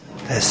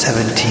A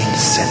 17th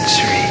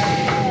century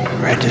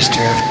register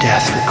of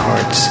death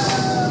records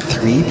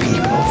 3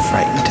 people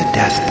frightened to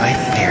death by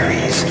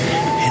fairies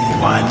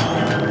and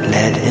 1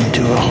 led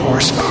into a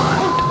horse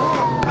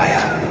pond by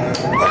a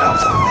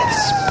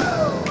will-o'-the-wisp.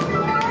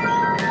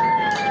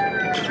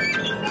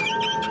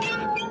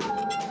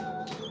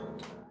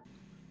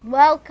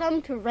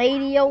 Welcome to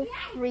Radio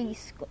Free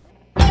School.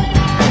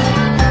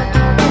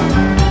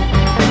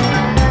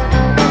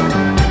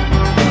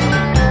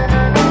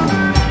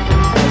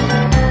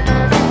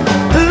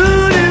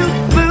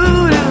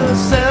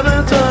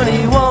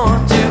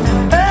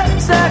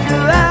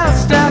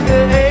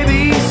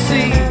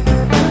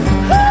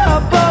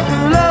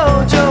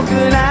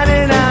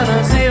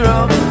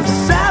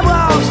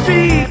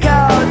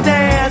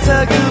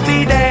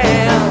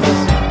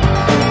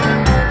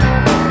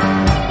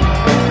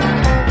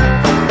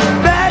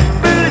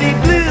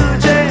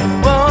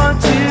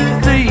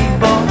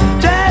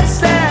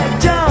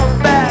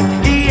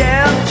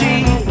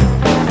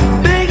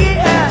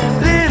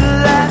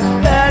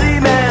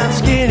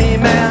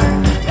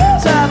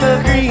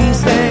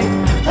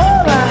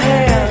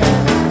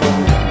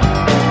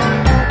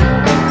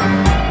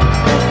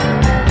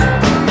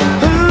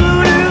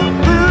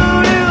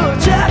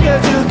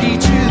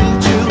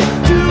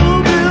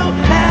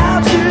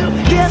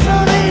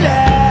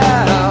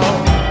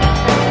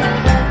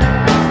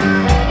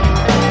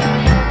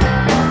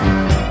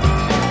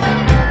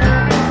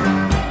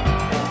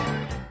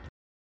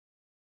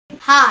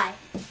 Hi,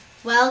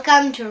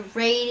 welcome to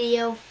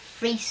Radio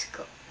Free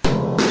School.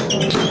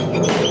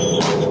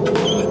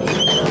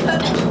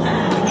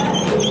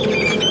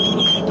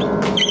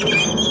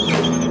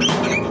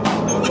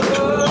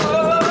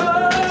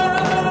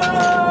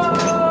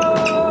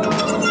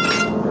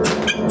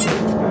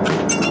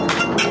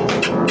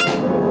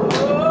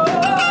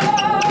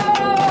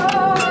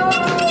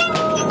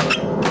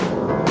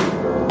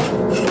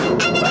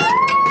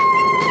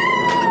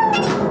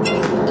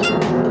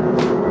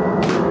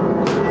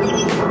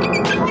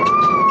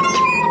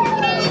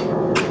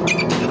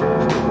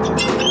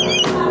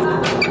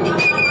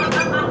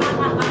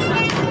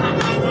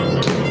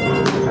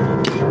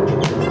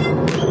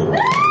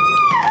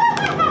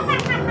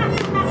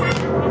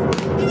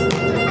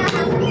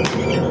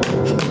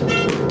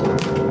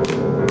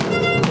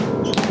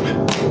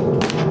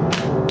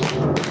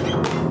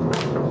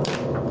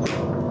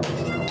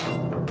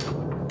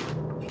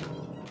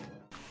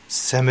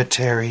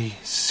 Cemetery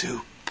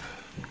soup.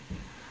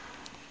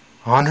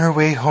 On her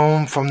way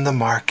home from the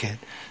market,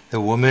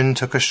 the woman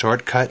took a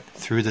shortcut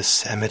through the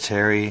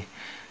cemetery.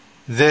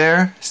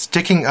 There,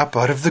 sticking up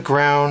out of the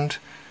ground,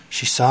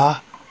 she saw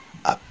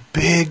a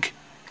big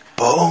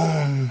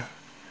bone.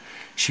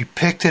 She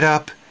picked it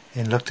up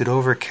and looked it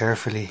over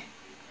carefully.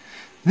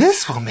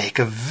 "This will make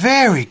a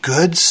very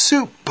good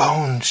soup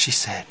bone," she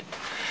said.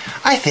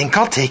 "I think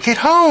I'll take it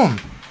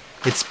home.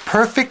 It's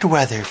perfect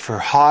weather for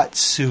hot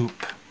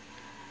soup."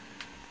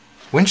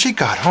 When she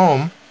got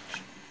home,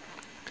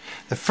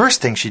 the first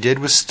thing she did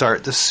was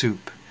start the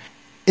soup.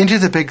 Into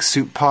the big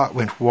soup pot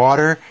went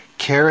water,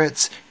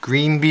 carrots,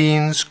 green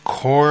beans,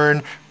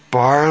 corn,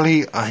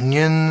 barley,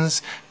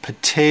 onions,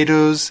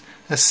 potatoes,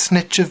 a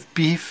snitch of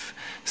beef,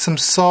 some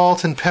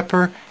salt and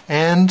pepper,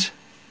 and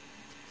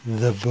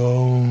the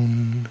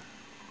bone.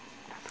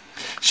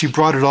 She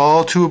brought it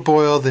all to a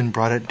boil, then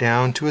brought it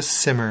down to a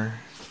simmer.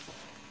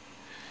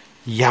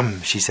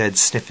 "Yum," she said,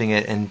 sniffing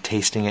it and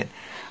tasting it.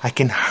 "I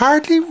can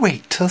hardly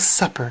wait till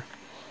supper."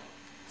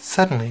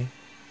 Suddenly,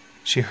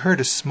 she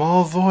heard a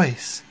small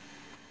voice.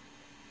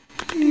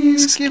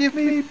 "Please give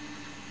me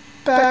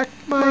back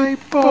my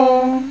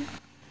bone."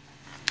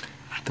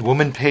 The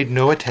woman paid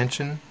no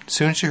attention.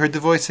 Soon she heard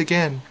the voice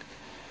again.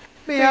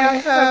 "May I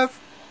have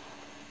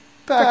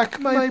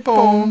back my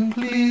bone,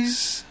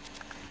 please?"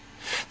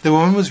 The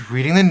woman was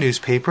reading the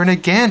newspaper, and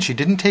again she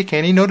didn't take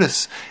any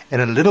notice. In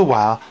a little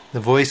while, the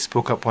voice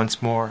spoke up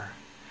once more.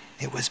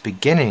 It was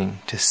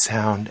beginning to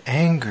sound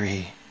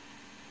angry.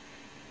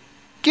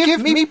 "Give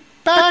me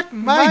back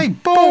my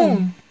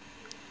bone!"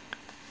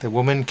 The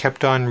woman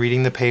kept on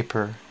reading the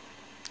paper.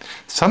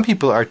 "Some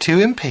people are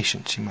too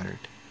impatient," she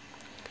muttered.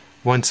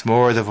 Once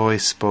more the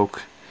voice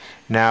spoke.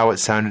 Now it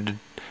sounded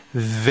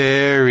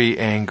very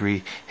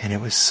angry, and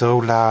it was so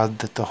loud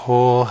that the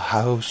whole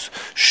house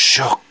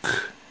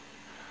shook.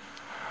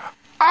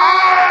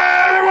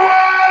 "I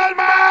want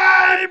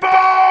my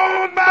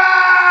bone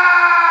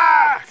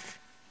back!"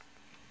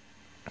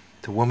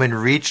 The woman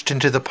reached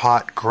into the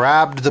pot,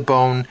 grabbed the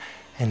bone,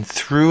 and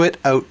threw it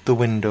out the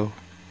window.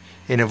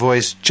 In a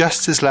voice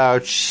just as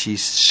loud, she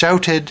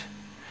shouted,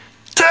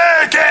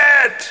 "Take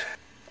it!"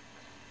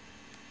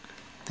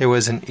 There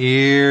was an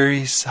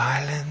eerie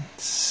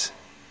silence.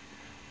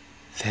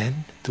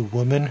 Then the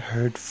woman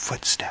heard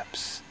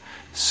footsteps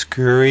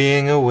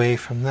scurrying away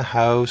from the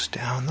house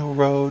down the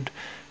road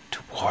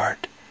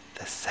toward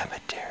the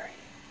cemetery.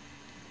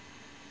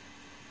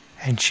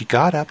 And she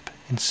got up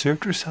and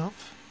served herself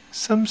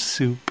some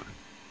soup.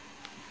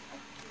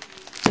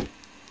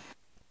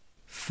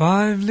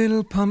 5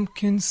 little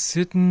pumpkins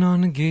sitting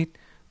on a gate.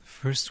 The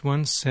first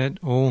one said,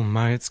 "Oh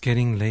my, it's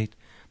getting late."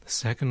 The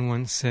second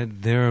one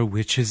said, "There are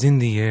witches in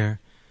the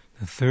air."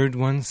 The third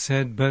one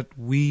said, "But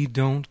we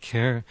don't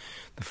care."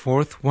 The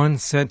fourth one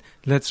said,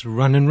 "Let's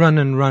run and run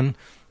and run."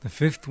 The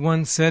fifth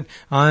one said,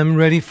 "I'm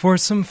ready for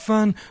some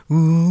fun."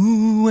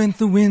 Ooh went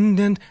the wind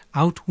and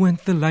out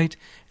went the light,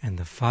 and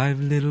the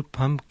 5 little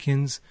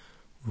pumpkins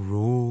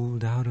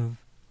rolled out of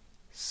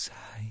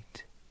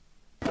sight.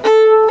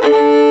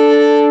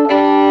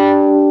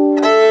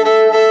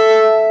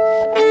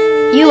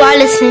 You are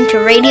listening to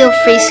Radio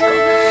Free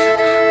School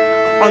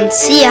on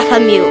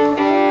CFMU.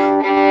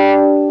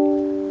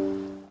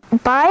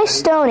 By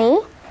Stoney,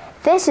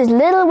 this is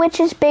Little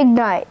Witch's Big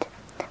Night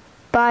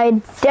by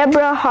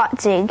Deborah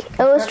Hotzig,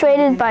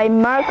 illustrated by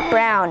Mark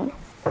Brown.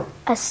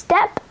 A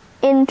Step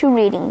into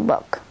Reading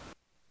Book.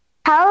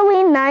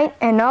 Halloween night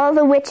and all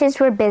the witches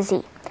were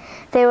busy.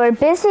 They were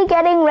busy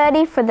getting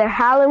ready for their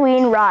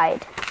Halloween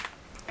ride.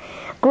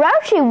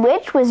 Grouchy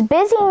Witch was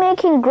busy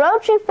making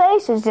grouchy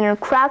faces in her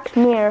cracked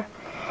mirror.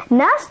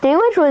 Nasty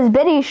Witch was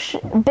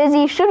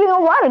busy shooting a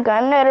water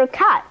gun at her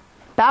cat,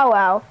 Bow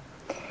Wow.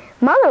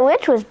 Mother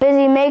Witch was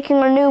busy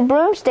making her new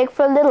broomstick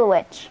for Little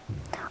Witch.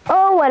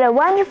 Oh, what a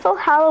wonderful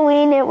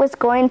Halloween it was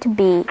going to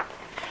be.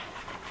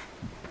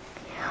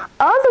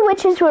 All the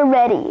witches were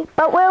ready,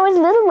 but where was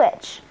Little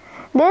Witch?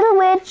 "Little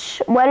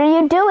Witch, what are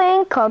you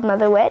doing?" called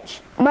Mother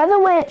Witch. Mother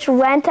Witch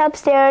went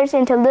upstairs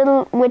into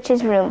Little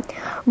Witch's room.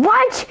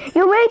 "What?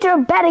 You made your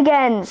bed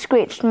again!"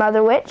 screeched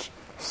Mother Witch.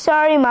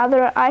 "Sorry,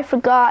 Mother, I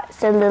forgot,"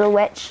 said Little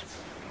Witch.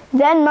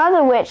 Then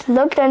Mother Witch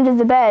looked under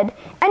the bed.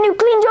 "And you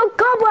cleaned your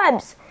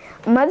cobwebs!"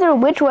 Mother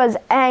Witch was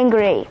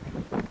angry.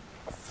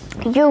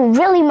 "You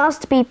really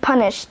must be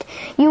punished.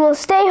 You will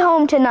stay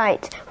home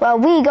tonight while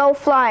we go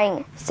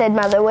flying," said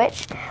Mother Witch.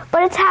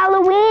 "But it's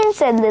Halloween,"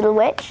 said Little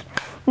Witch.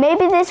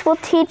 "Maybe this will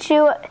teach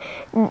you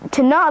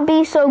to not be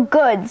so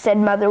good," said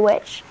Mother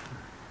Witch.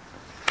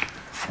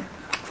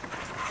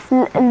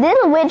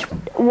 Little Witch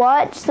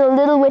watched the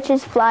little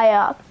witches fly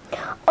off.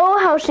 Oh,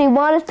 how she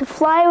wanted to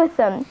fly with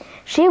them.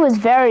 She was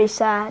very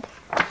sad.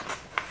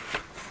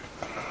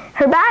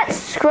 Her bat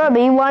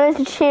Scrubby wanted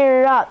to cheer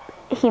her up.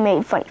 He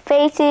made funny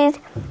faces.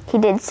 He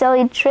did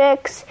silly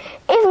tricks.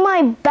 "If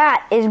my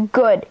bat is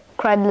good,"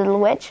 cried Little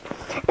Witch.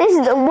 "This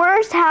is the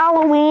worst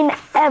Halloween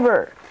ever."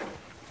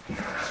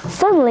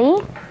 Suddenly,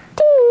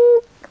 ding,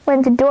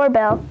 went the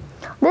doorbell.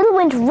 Little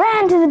Witch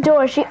ran to the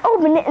door. She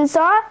opened it and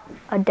saw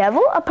a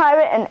devil, a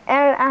pirate, and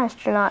an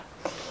astronaut.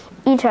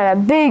 Each had a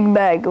big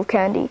bag of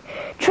candy.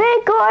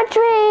 "Trick or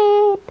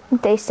treat,"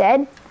 they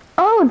said.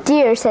 "Oh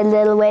dear," said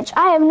Little Witch,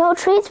 "I have no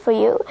treats for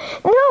you."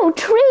 "No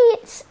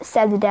treats,"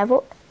 said the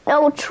devil.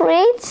 "No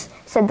treats,"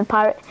 said the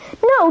pirate.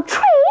 "No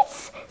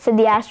treats," said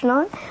the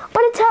astronaut.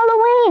 "But it's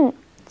Halloween,"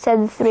 said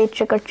the 3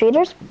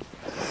 trick-or-treaters.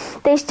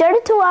 They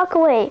started to walk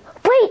away.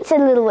 "Wait,"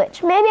 said Little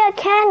Witch, "maybe I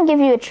can give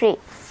you a treat."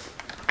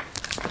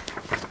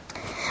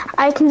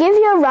 "I can give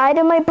you a ride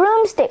on my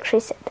broomstick," she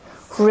said.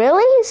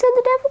 "Really?" said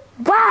the devil.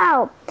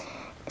 "Wow,"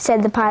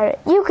 said the pirate.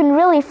 "You can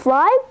really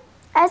fly?"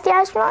 asked the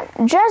astronaut.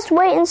 "Just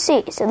wait and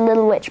see," said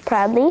Little Witch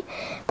proudly.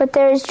 "But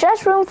there is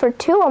just room for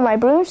 2 on my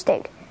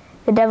broomstick."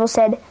 The devil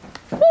said,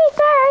 "Me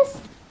first."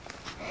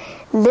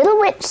 Little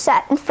Witch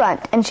sat in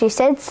front, and she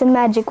said some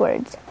magic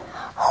words.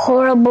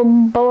 "Horrible,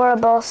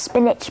 horrible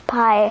spinach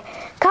pie.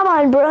 Come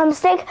on,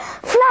 broomstick.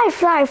 Fly,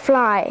 fly,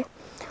 fly."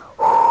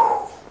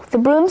 The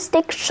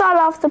broomstick shot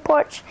off the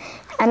porch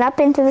and up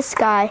into the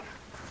sky.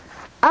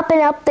 Up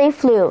and up they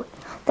flew.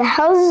 The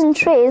houses and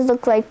trees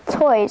looked like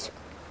toys.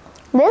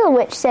 Little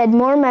Witch said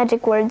more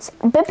magic words.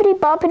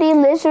 "Bippity-boppity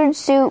lizard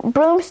suit,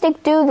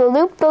 broomstick do the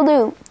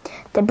loop-the-loo."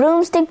 The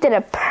broomstick did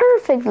a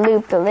perfect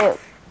loop-the-loo.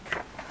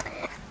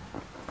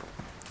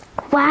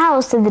 "Wow,"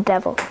 said the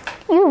devil.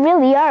 "You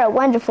really are a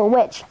wonderful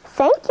witch."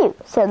 "Thank you,"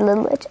 said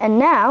Little Witch. "And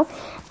now,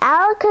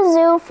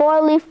 alakazoo,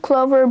 4-leaf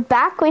clover,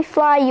 back we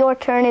fly, your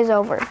turn is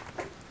over."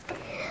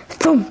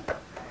 Thump!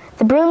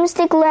 The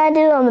broomstick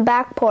landed on the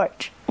back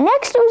porch.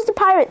 Next it was the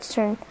pirate's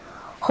turn.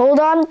 "Hold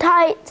on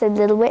tight," said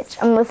Little Witch,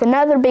 and with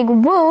another big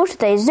whoosh,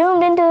 they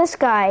zoomed into the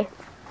sky.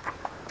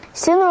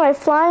 Soon they were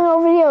flying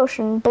over the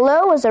ocean.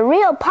 Below was a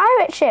real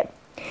pirate ship.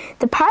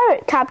 The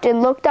pirate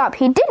captain looked up.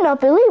 He did not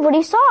believe what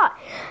he saw.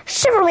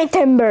 "Shiver me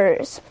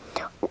timbers!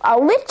 A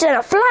witch and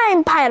a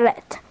flying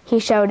pirate!" he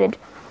shouted.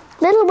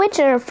 Little Witch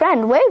and her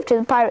friend waved to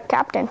the pirate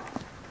captain.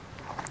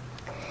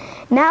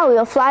 "Now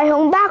we'll fly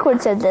home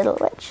backwards," said Little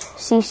Witch.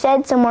 She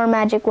said some more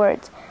magic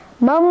words.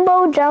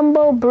 "Mumbo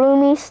jumbo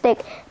broomy stick,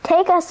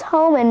 take us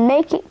home and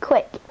make it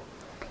quick."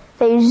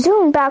 They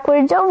zoomed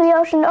backwards over the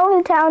ocean, over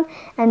the town,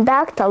 and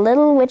back to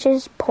Little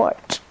Witch's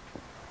porch.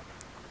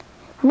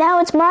 "Now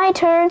it's my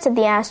turn," said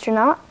the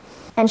astronaut,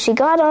 and she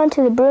got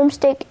onto the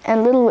broomstick,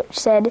 and Little Witch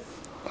said,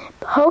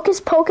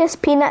 "Hocus pocus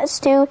peanut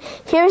stew,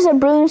 here's a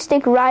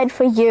broomstick ride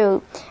for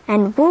you."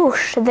 And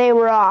whoosh, they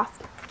were off.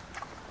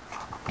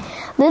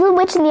 Little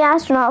Witch and the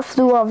astronaut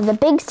flew over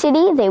the big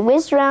city. They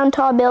whizzed around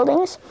tall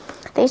buildings.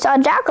 They saw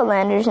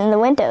jack-o'-lanterns in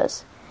the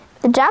windows.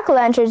 The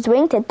jack-o'-lanterns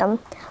winked at them.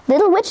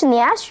 Little Witch and the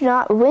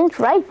astronaut winked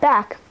right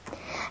back.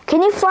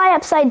 Can you fly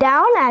upside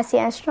down? Asked the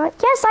astronaut.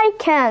 Yes, I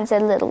can,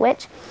 said Little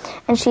Witch.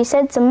 And she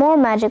said some more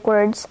magic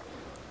words.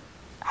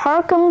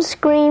 Harkum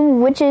scream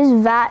witches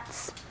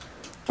vats.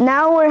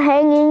 Now we're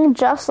hanging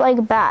just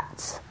like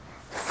bats.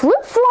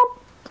 Flip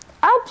flop.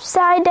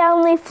 Upside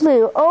down they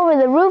flew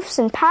over the roofs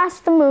and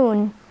past the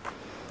moon.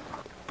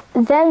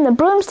 Then the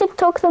broomstick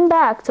took them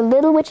back to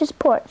Little Witch's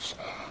porch.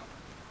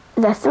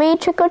 The 3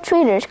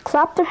 trick-or-treaters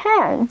clapped their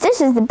hands.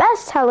 This is the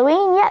best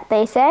Halloween yet,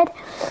 they said.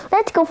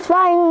 Let's go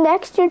flying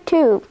next year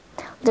too.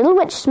 Little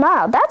Witch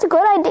smiled. That's a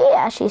good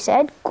idea, she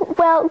said.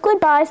 Well,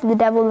 goodbye, said the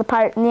devil, the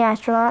pirate, and the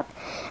astronaut.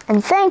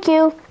 And thank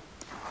you.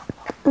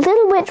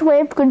 Little Witch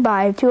waved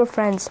goodbye to her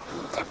friends.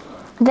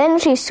 Then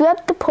she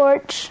swept the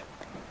porch.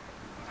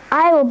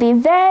 I will be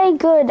very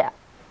good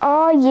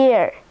all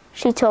year,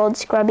 she told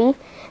Scrubby.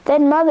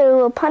 Then Mother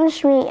will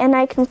punish me and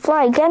I can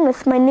fly again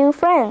with my new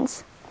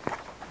friends.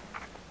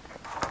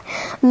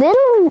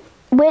 Little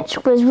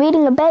Witch was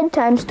reading a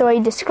bedtime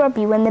story to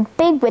Scrubby when the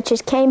big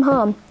witches came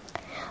home.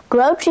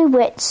 Grouchy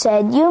Witch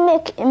said, You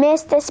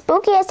missed the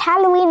spookiest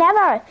Halloween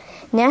ever.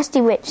 Nasty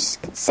Witch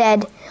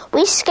said,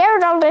 We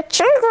scared all the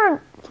children.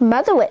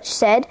 Mother Witch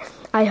said,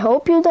 I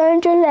hope you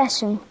learned your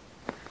lesson.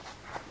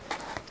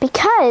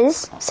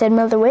 Because, said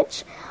Mother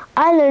Witch,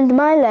 I learned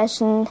my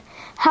lesson.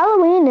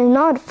 Halloween is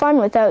not fun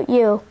without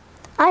you.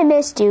 I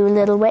missed you,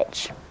 Little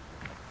Witch.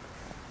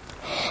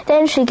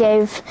 Then she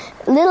gave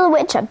Little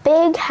Witch a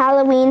big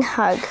Halloween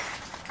hug.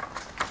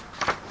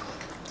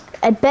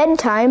 At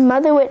bedtime,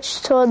 Mother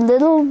Witch told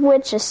Little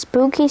Witch a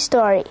spooky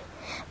story.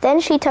 Then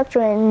she tucked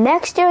her in.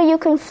 Next year you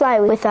can fly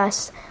with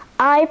us.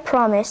 I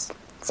promise,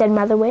 said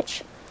Mother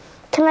Witch.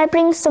 Can I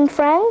bring some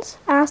friends?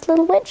 Asked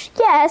Little Witch.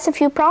 Yes, if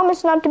you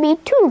promise not to be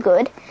too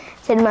good,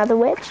 said Mother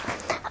Witch.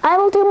 I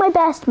will do my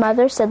best,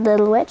 Mother, said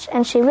Little Witch,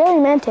 and she really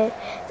meant it.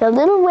 The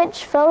Little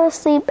Witch fell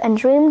asleep and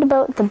dreamed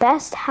about the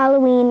best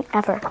Halloween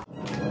ever.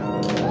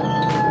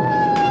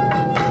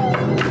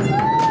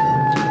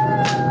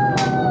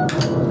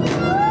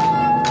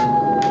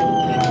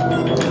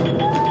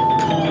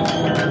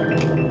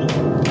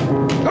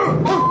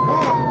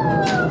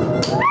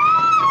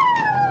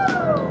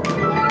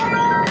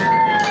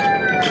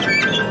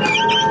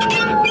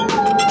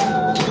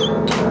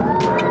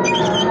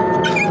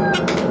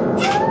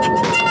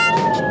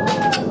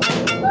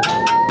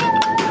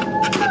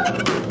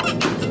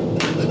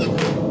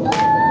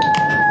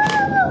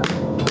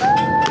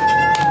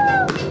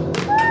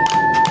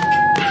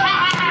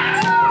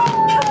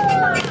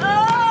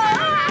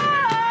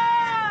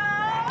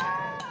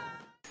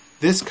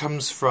 This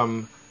comes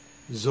from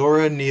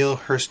Zora Neale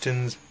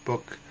Hurston's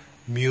book,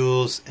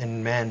 Mules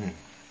and Men.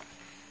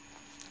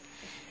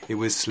 It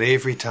was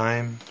slavery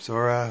time,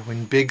 Zora,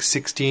 when Big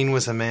 16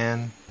 was a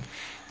man.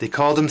 They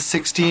called him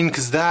 16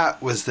 because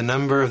that was the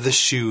number of the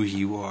shoe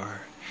he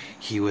wore.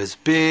 He was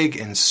big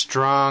and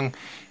strong,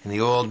 and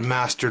the old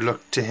master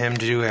looked to him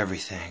to do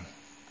everything.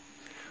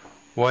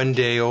 One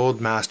day, old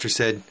master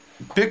said,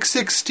 Big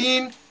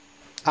 16,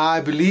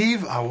 I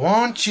believe I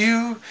want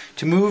you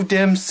to move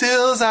them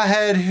sills I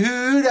had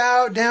hewed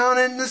out down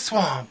in the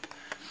swamp.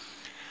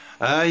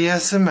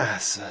 Yes,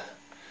 massa.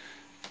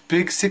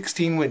 Big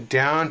 16 went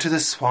down to the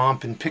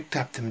swamp and picked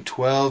up them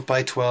 12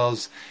 by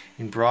 12s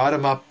and brought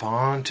 'em up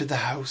onto the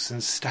house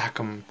and stack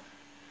 'em.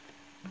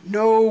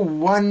 No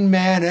one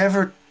man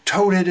ever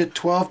toted a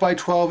 12 by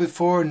 12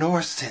 before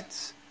nor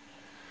since.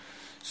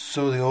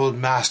 So the old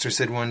master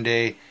said one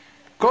day,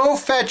 Go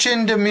fetch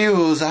in the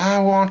mules, I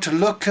want to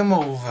look 'em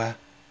over.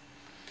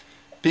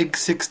 Big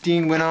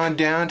 16 went on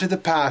down to the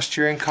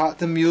pasture and caught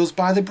the mules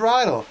by the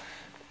bridle,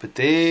 but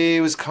they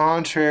was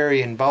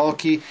contrary and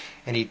bulky,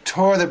 and he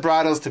tore the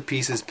bridles to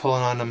pieces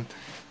pulling on them.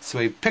 So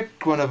he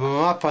picked one of 'em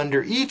up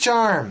under each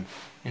arm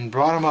and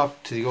brought 'em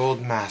up to the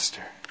old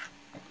master.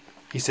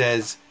 He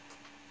says,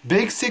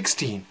 Big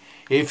 16,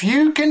 if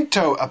you can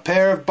tote a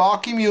pair of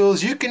balky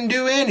mules, you can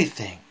do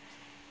anything.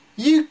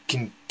 You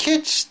can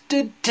catch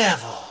the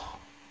devil.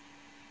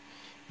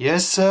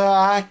 Yes, sir,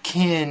 I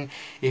can,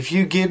 if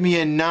you give me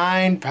a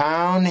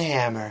 9-pound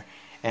hammer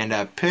and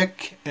a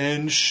pick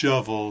and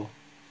shovel.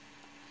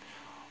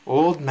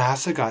 Old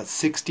massa got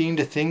 16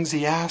 the things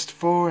he asked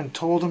for and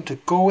told him to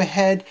go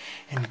ahead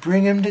and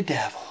bring him the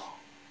devil.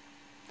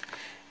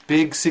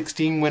 Big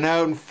 16 went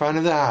out in front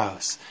of the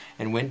house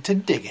and went to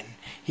digging.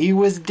 He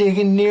was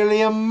digging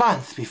nearly a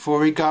month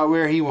before he got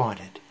where he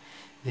wanted.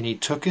 Then he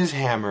took his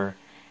hammer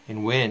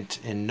and went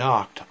and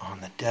knocked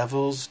on the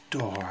devil's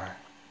door.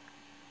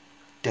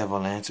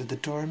 Devil answered the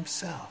door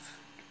himself.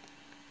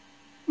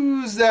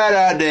 Who's that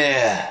out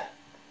there?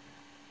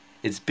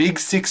 It's Big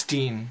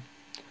 16.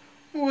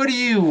 What do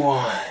you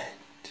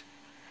want?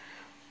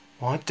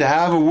 Want to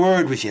have a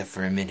word with you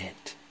for a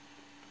minute.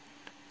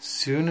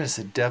 Soon as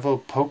the devil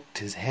poked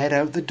his head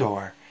out the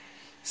door,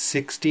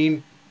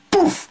 16,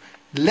 poof,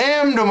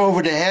 lammed him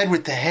over the head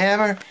with the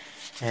hammer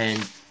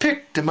and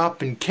picked him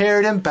up and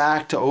carried him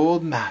back to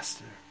old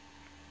master.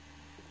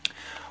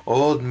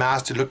 Old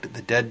master looked at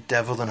the dead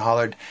devil and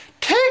hollered,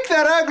 Take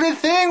that ugly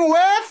thing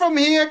away from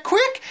here,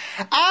 quick!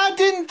 I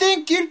didn't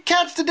think you'd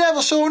catch the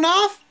devil sure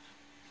enough.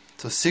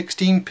 So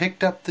 16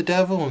 picked up the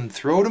devil and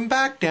throwed him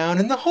back down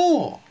in the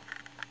hole.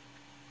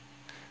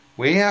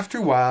 Way after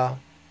a while,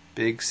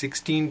 Big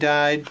 16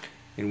 died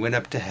and went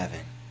up to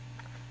heaven.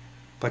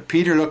 But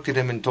Peter looked at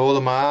him and told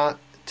him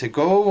to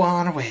go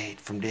on away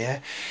from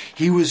there.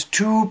 He was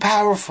too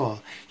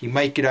powerful. He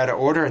might get out of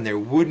order and there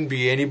wouldn't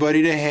be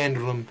anybody to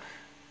handle him.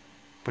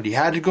 But he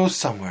had to go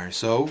somewhere,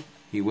 so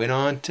he went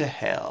on to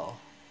hell.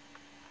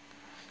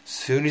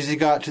 Soon as he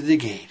got to the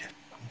gate,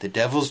 the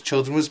devil's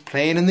children was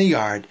playing in the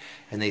yard,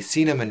 and they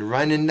seen him and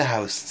run in the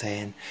house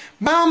saying,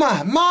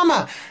 "Mama,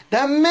 Mama,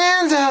 that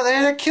man's out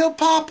there to kill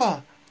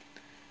Papa."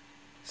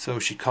 So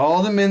she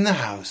called him in the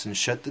house and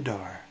shut the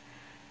door.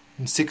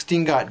 When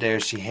 16 got there,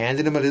 she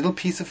handed him a little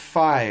piece of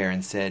fire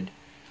and said,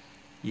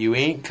 "You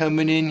ain't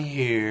coming in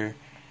here.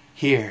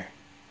 Here,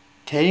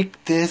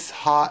 take this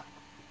hot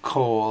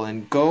coal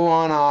and go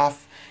on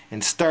off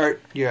and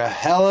start your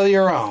hell of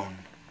your own."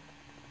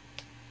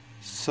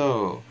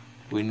 So,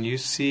 when you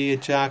see a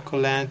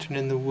jack-o'-lantern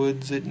in the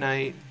woods at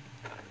night,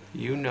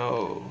 you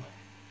know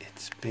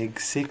it's Big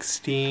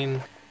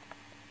 16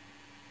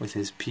 with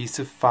his piece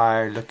of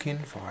fire looking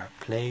for a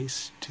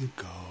place to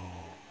go.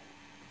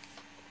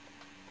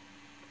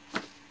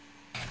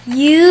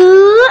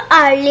 You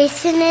are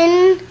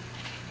listening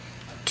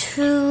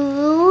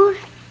to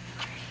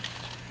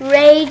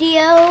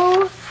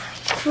Radio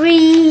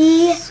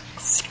Free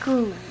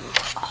School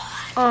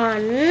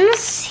on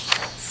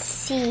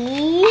CFMU.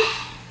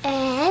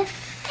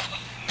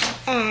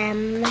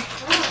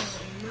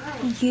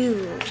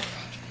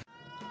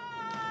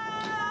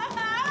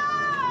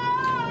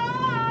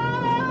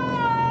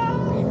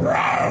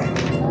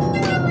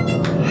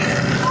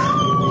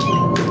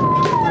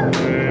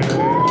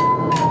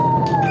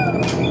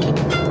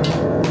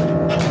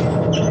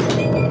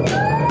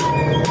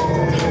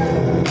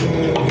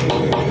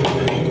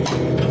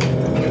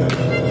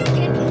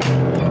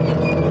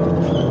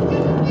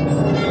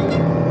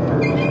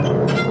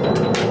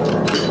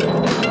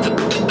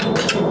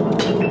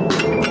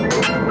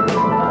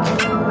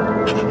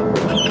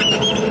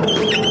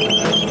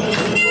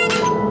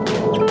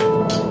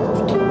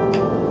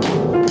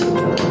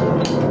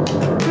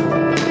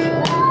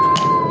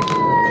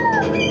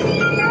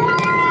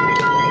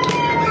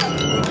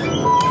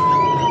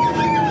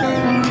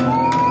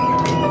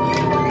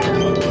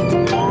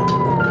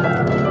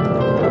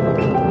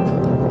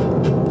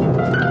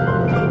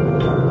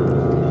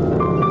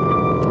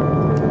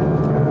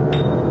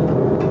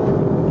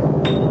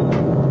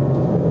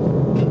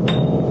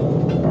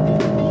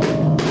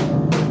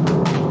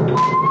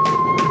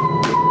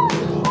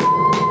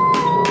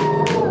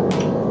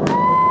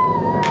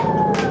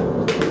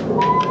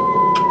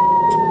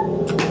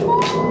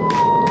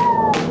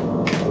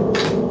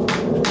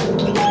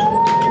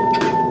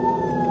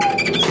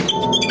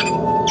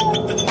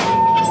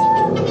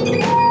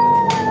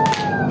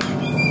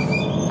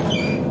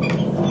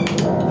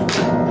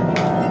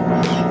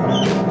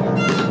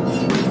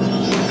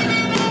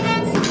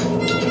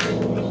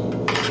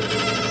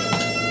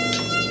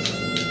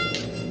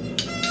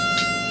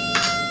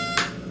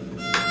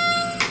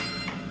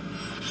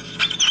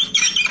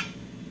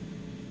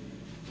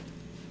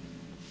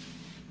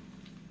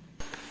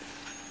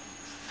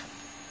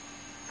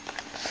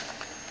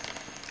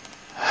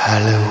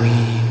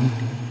 Halloween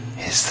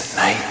is the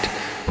night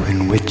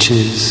when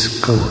witches,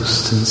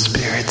 ghosts, and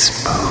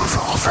spirits move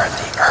over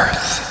the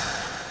earth.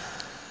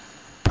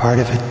 Part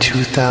of a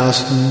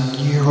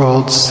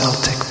 2,000-year-old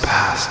Celtic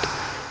past,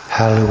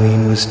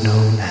 Halloween was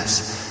known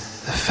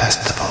as the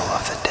Festival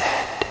of the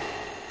Dead.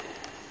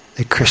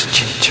 The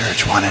Christian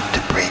church wanted to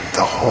break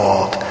the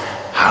hold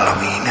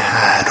Halloween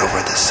had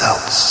over the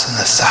Celts and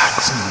the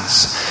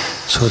Saxons,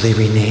 so they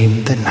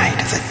renamed the Night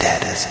of the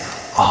Dead as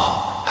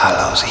All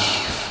Hallows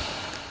Eve.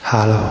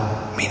 Hallow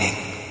meaning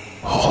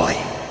holy.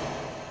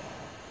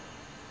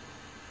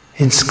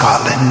 In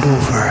Scotland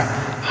over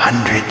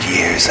 100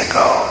 years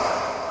ago,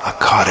 a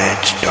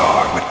cottage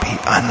door would be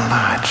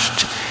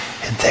unlatched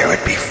and there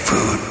would be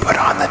food put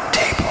on the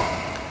table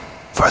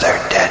for their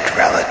dead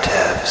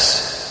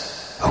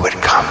relatives who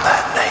would come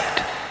that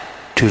night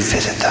to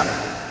visit them.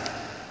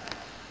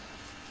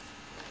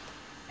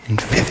 In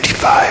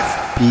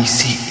 55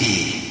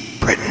 BCE,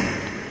 Britain,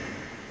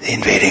 the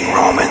invading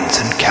Romans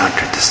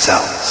encountered the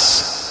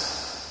Celts.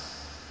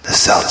 The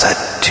Celts had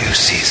 2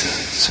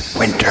 seasons,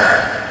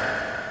 winter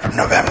from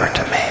November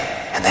to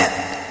May, and then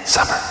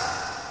summer.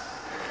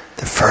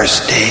 The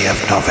first day of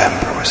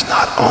November was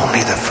not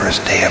only the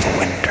first day of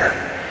winter,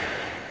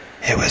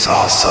 it was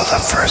also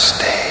the first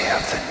day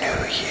of the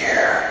new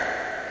year,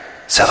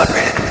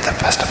 celebrated with the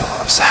festival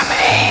of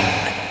Samhain,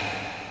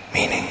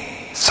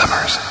 meaning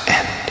summer's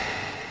end.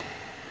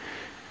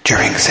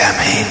 During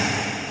Samhain,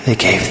 they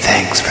gave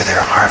thanks for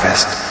their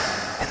harvest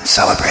and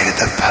celebrated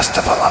the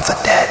festival of the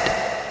dead.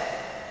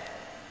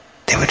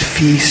 They would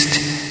feast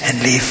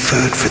and leave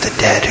food for the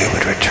dead who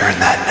would return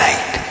that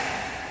night.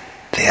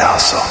 They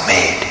also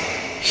made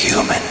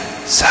human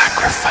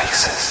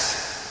sacrifices.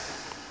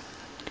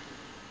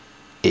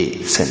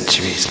 8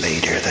 centuries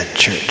later, the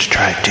church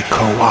tried to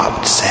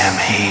co-opt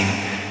Samhain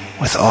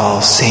with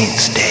All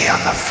Saints' Day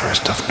on the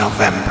 1st of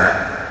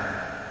November.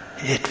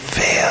 It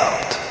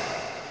failed.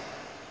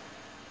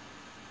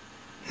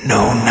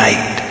 No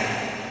night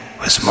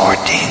was more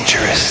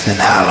dangerous than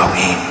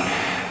Halloween,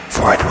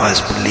 for it was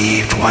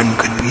believed one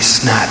could be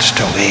snatched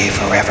away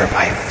forever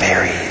by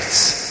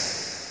fairies.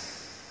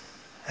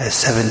 A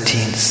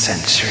 17th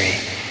century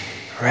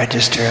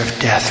register of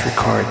death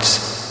records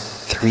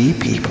 3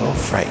 people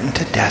frightened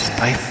to death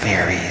by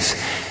fairies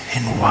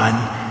and 1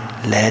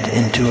 led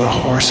into a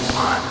horse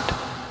pond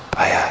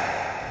by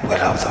a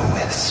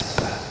will-o'-the-wisp.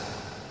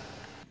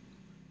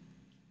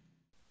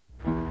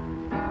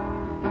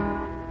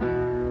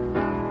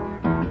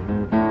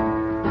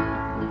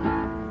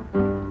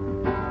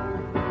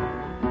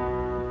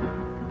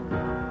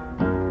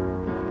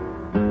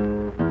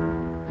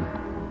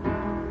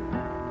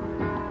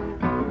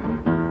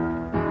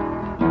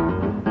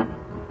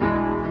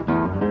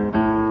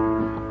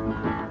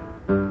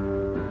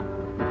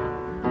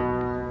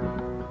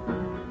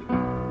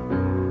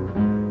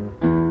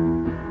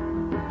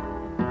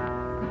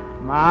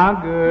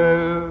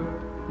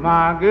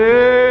 My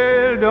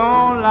girl,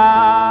 don't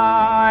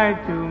lie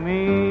to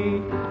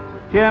me.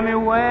 Tell me,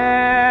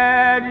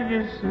 where did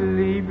you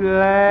sleep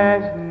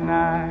last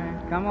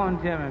night? Come on,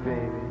 tell me,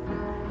 baby.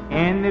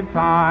 In the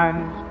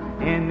pond,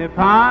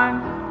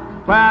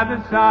 where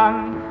the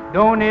sun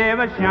don't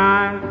ever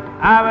shine.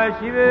 I was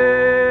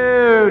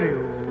shivering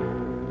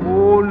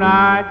all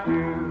night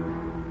through.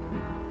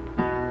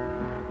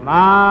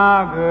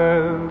 My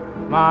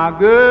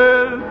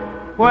girl,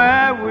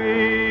 where will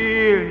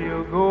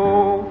you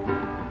go?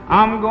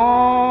 I'm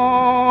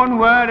going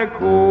where the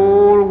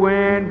cold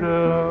wind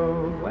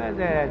blows. Where's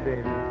that,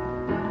 baby?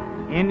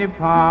 In the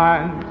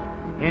pond,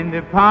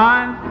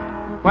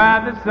 where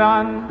the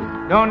sun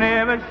don't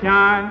ever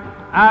shine.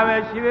 I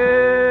bet you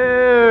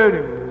will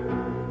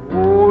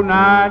all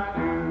night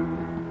through.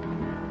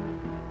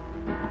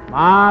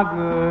 My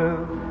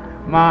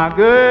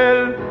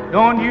girl,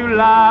 don't you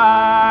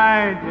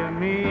lie to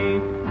me.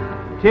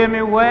 Tell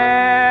me,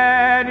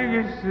 where did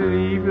you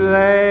sleep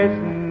last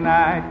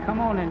night?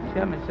 Come on and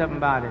tell me something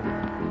about it.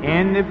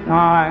 In the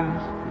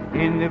ponds,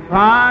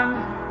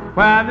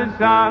 where the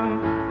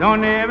sun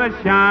don't ever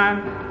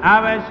shine.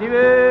 I bet she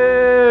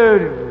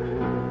will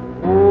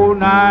all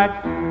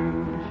night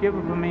through.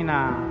 Shiver for me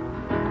now.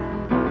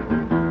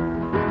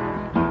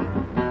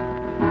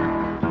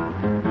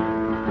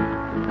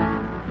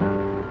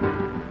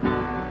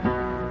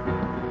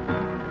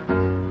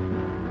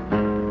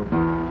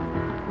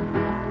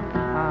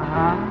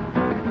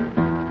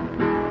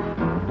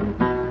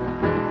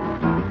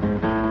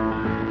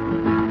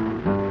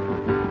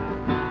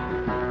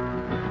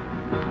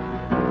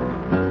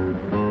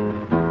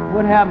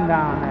 What happened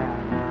down there?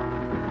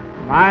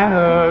 My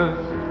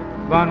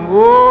husband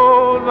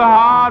was a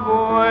hard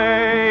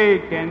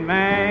working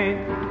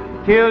man,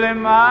 killed a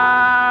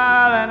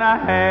mile and a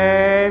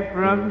half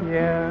from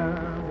here.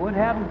 What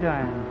happened to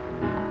him?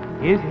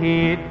 His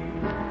head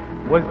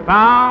was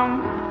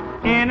found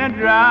in a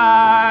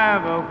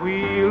driver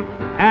wheel,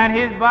 and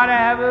his body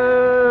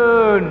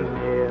haven't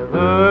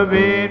never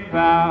been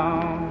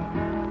found.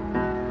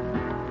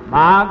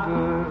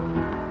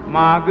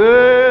 My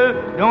girl,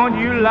 don't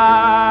you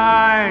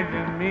lie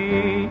to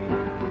me.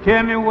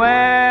 Tell me,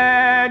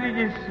 where did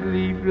you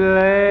sleep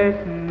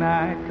last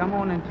night? Come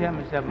on and tell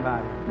me something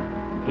about it.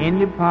 In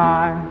the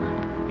ponds,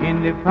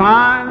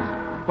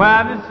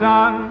 where the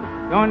sun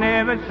don't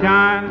ever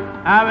shine.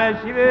 I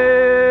bet you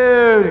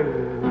will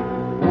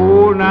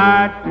all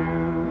night through.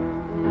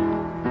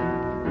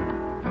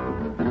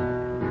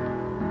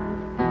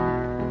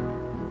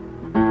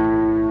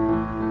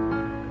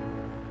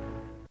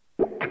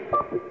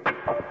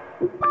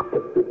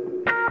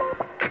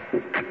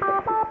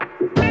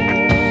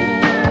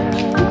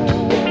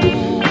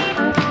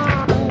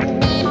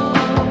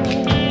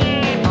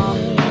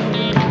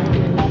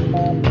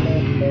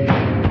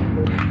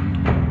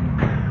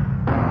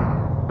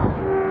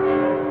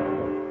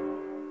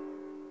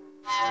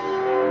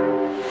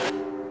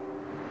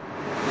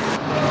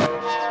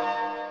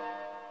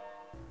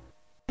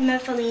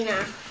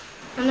 Felina.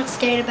 I'm not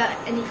scared about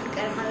anything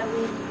at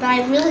Halloween, but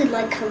I really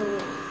like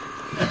Halloween.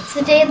 It's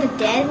the Day of the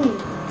Dead and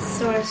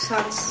sort of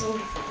sounds so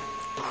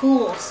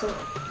cool, so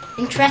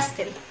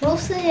interesting.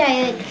 Mostly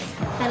I'd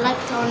like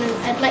to honor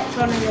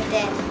the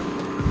dead.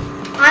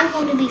 I'm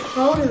going to be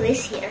Frodo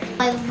this year.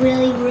 I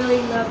really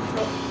love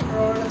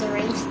Lord of the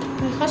Rings.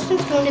 My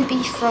husband's going to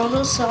be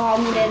Frodo, so I'll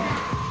need a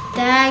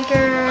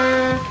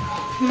dagger,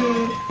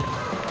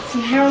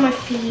 some hair on my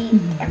feet,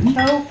 a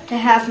coat to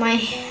have my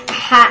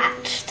hat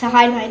to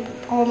hide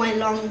all my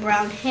long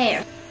brown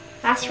hair.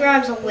 Last year I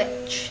was a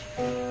witch.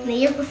 And the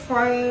year before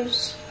I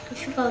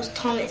think I was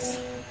Thomas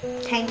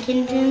Tank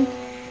Engine.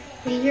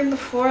 The year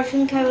before I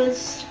think I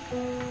was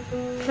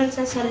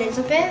Princess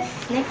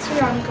Elizabeth. Next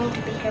year I'm going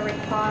to be Harry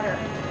Potter.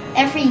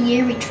 Every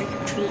year we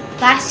trick-or-treat.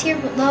 Last year,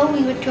 though,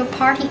 we went to a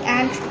party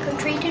and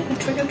trick-or-treated. We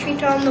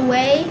trick-or-treated on the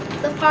way to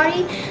the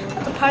party.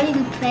 At the party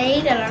we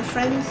played with our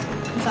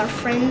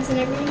friends and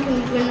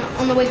everything. And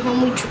on the way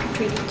home we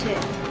trick-or-treated too.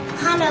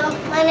 Hello,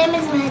 my name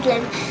is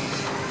Madeline.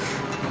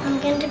 I'm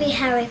going to be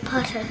Harry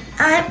Potter.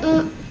 I'm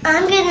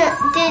going to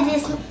do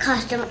this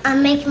costume.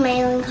 I'm making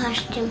my own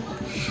costume.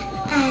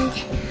 And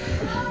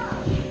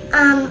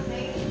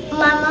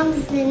my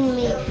mom's knitting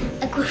me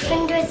a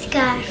Gryffindor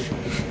scarf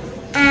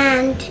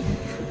and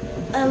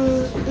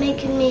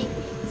making me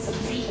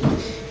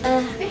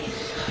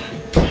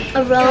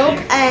a robe,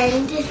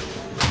 and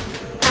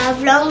I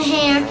have long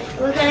hair.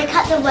 We're going to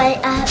cut the white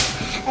out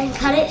and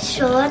cut it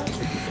short,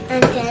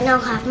 and then I'll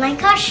have my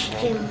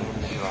costume.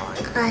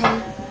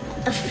 I'm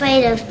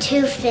afraid of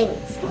two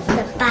things,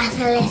 the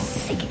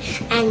basilisk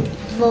and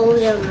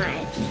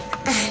Voldemort.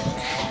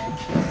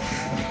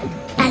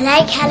 I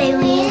like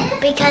Halloween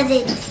because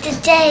it's the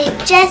day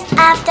just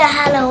after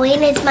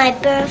Halloween. It's my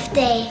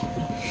birthday.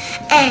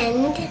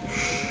 And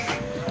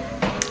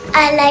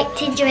I like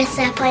to dress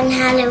up on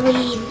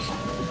Halloween.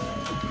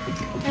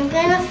 I'm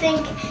going to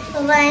think if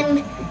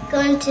I'm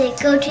going to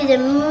go to the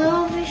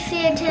movie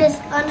theaters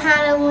on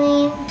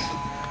Halloween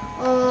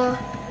or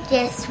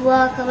just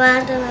walk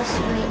around on the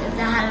street of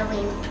the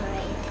Halloween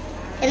parade.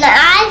 And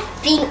I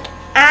think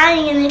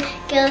I'm going to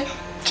go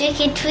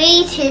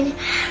trick-or-treating,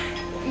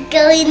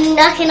 going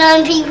knocking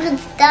on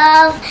people's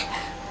doors,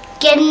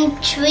 getting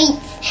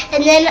treats,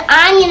 and then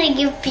I'm going to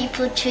give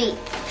people treats.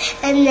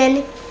 And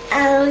then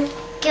I'll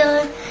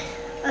go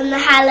on the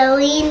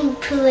Halloween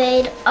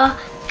parade or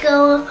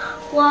go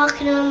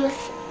walking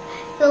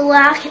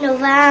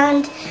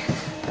around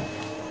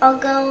or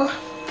go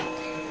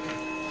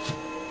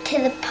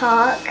to the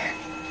park.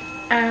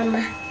 I'm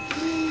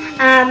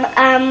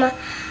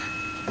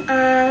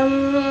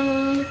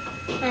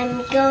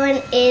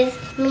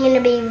going to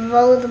be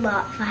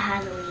Voldemort for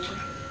Halloween.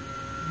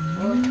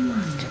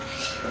 Voldemort.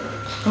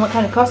 And what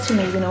kind of costume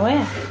are you going to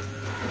wear?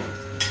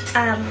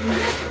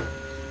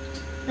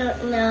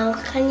 Don't know.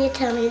 Can you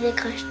tell me the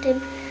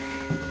costume?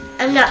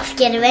 I'm not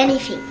scared of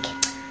anything.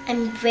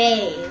 I'm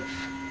brave.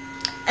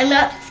 I'm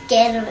not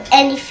scared of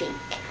anything.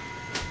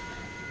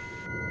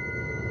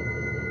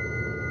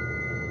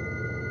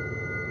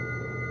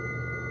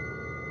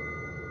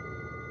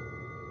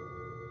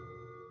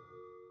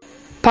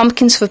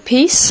 Pumpkins for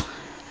peace?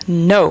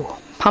 No.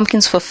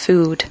 Pumpkins for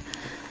food.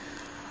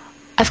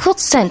 I've got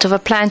scent of a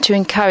plan to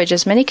encourage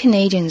as many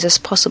Canadians as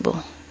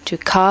possible to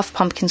carve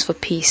pumpkins for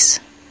peace.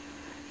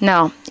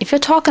 Now, if you're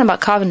talking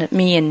about carving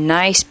me a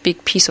nice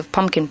big piece of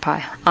pumpkin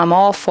pie, I'm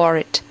all for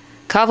it.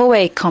 Carve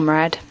away,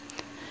 comrade.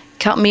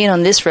 Count me in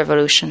on this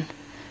revolution.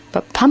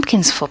 But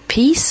pumpkins for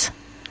peace?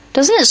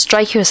 Doesn't it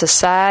strike you as a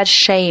sad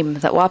shame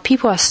that while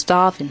people are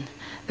starving,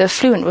 the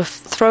affluent were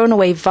throwing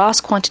away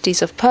vast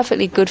quantities of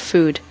perfectly good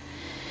food?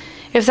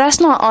 If that's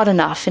not odd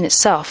enough in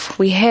itself,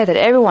 we hear that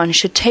everyone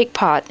should take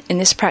part in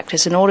this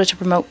practice in order to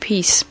promote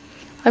peace.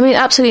 I mean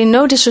absolutely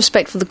no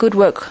disrespect for the good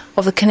work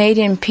of the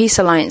Canadian Peace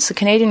Alliance, the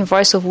Canadian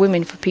Voice of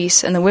Women for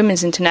Peace, and the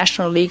Women's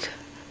International League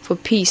for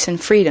Peace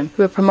and Freedom,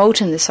 who are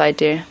promoting this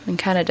idea in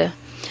Canada.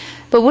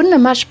 But wouldn't a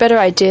much better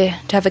idea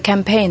to have a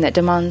campaign that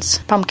demands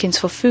pumpkins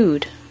for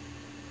food?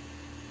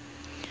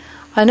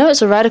 I know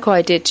it's a radical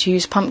idea to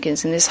use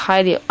pumpkins in this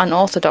highly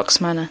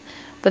unorthodox manner,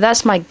 but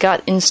that's my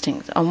gut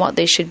instinct on what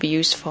they should be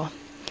used for.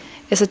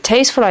 It's a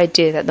tasteful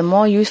idea that the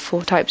more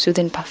useful types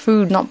within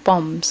food, not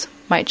bombs,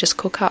 might just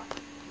cook up.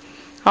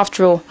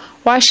 After all,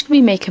 why should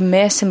we make a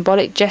mere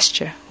symbolic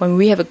gesture when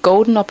we have a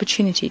golden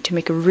opportunity to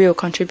make a real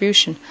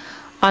contribution?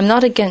 I'm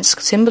not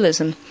against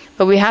symbolism,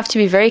 but we have to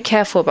be very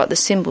careful about the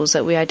symbols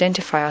that we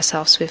identify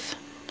ourselves with.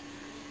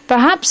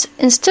 Perhaps,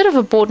 instead of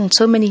aborting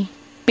so many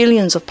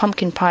billions of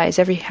pumpkin pies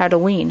every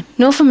Halloween,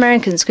 North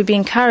Americans could be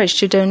encouraged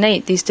to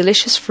donate these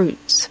delicious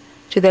fruits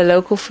to their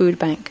local food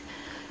bank.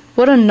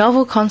 What a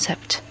novel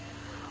concept!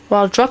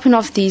 While dropping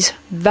off these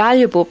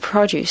valuable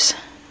produce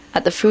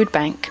at the food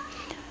bank,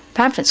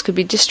 pamphlets could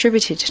be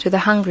distributed to the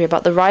hungry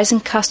about the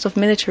rising cost of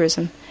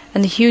militarism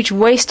and the huge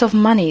waste of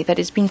money that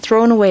is being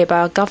thrown away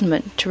by our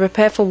government to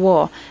prepare for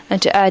war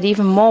and to add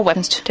even more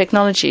weapons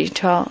technology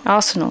to our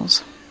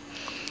arsenals.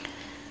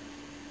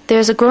 There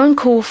is a growing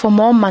call for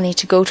more money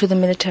to go to the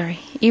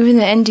military. Even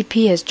the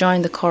NDP has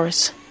joined the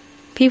chorus.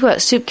 People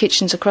at soup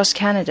kitchens across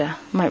Canada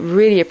might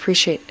really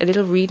appreciate a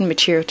little reading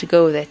material to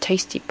go with their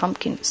tasty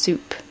pumpkin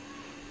soup.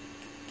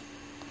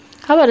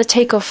 How about a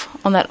takeoff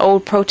on that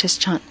old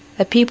protest chant?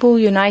 A people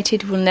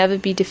united will never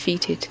be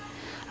defeated.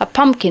 A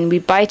pumpkin, we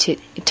bite it.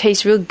 It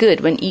tastes real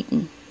good when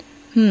eaten.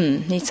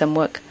 Needs some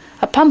work.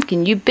 A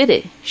pumpkin, you bit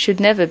it.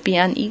 Should never be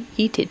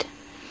uneated.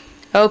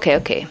 Okay,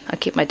 I'll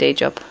keep my day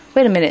job.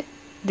 Wait a minute.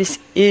 This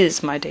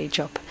is my day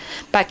job.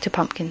 Back to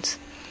pumpkins.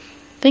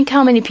 Think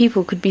how many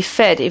people could be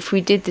fed if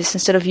we did this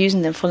instead of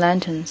using them for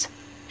lanterns.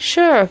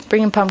 Sure,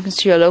 bringing pumpkins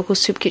to your local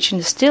soup kitchen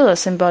is still a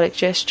symbolic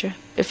gesture.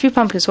 A few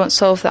pumpkins won't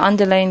solve the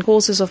underlying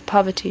causes of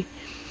poverty,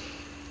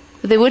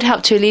 but they would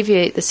help to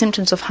alleviate the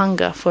symptoms of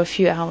hunger for a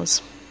few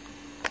hours.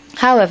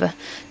 However,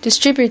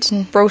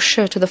 distributing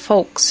brochure to the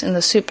folks in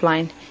the soup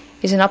line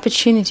is an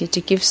opportunity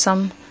to give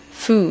some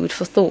food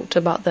for thought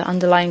about the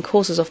underlying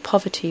causes of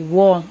poverty,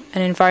 war,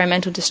 and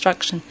environmental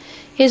destruction.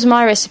 Here's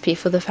my recipe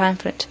for the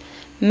pamphlet.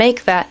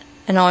 Make that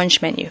an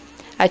orange menu.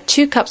 Add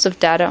 2 cups of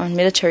data on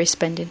military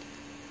spending.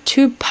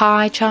 2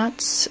 pie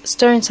charts,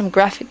 stir in some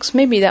graphics,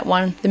 maybe that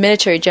one, the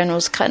military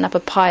general's cutting up a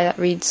pie that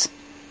reads,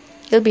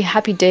 "It'll be a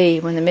happy day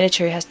when the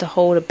military has to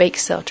hold a bake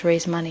sale to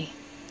raise money."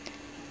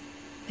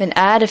 Then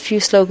add a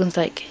few slogans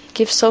like,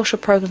 "Give social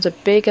programs a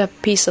bigger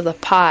piece of the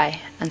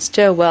pie," and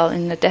stir well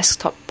in the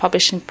desktop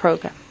publishing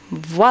program.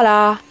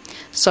 Voila!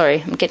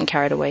 Sorry, I'm getting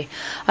carried away.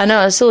 I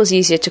know it's always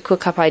easier to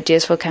cook up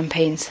ideas for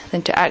campaigns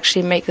than to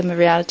actually make them a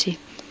reality.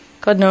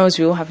 God knows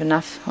we all have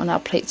enough on our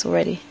plates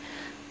already.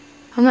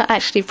 I'm not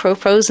actually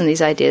proposing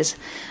these ideas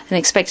and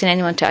expecting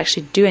anyone to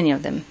actually do any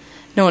of them.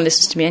 No one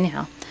listens to me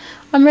anyhow.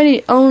 I'm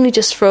really only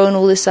just throwing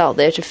all this out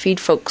there to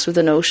feed folks with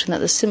the notion that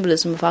the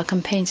symbolism of our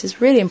campaigns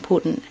is really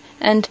important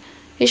and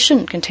it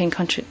shouldn't contain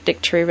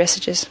contradictory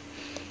messages.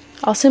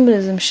 Our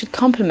symbolism should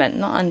complement,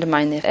 not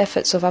undermine, the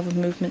efforts of other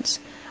movements.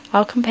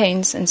 Our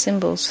campaigns and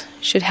symbols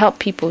should help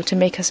people to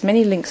make as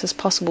many links as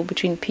possible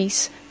between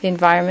peace, the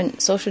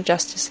environment, social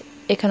justice,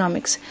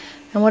 economics,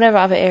 and whatever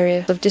other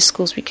area of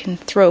discourse we can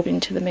throw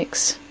into the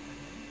mix.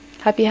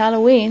 Happy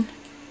Halloween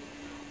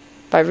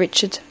by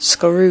Richard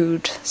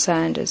Scrood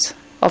Sanders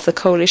of the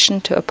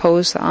Coalition to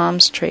Oppose the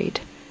Arms Trade.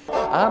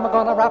 I'm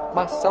gonna wrap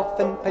myself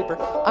in paper,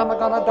 I'm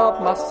gonna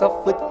daub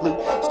myself with glue,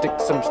 stick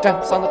some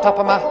stamps on the top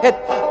of my head,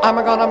 I'm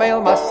gonna mail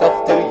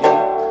myself to you.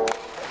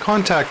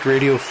 Contact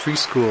Radio Free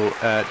School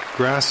at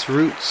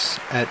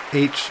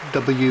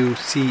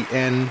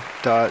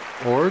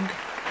grassroots@hwcn.org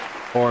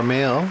or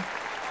mail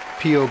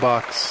P.O.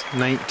 Box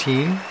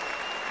 19,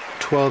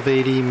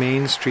 1280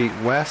 Main Street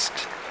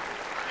West,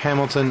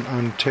 Hamilton,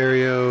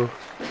 Ontario,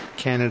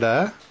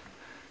 Canada,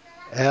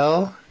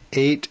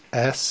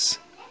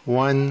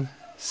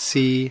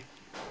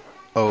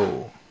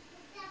 L8S1CO.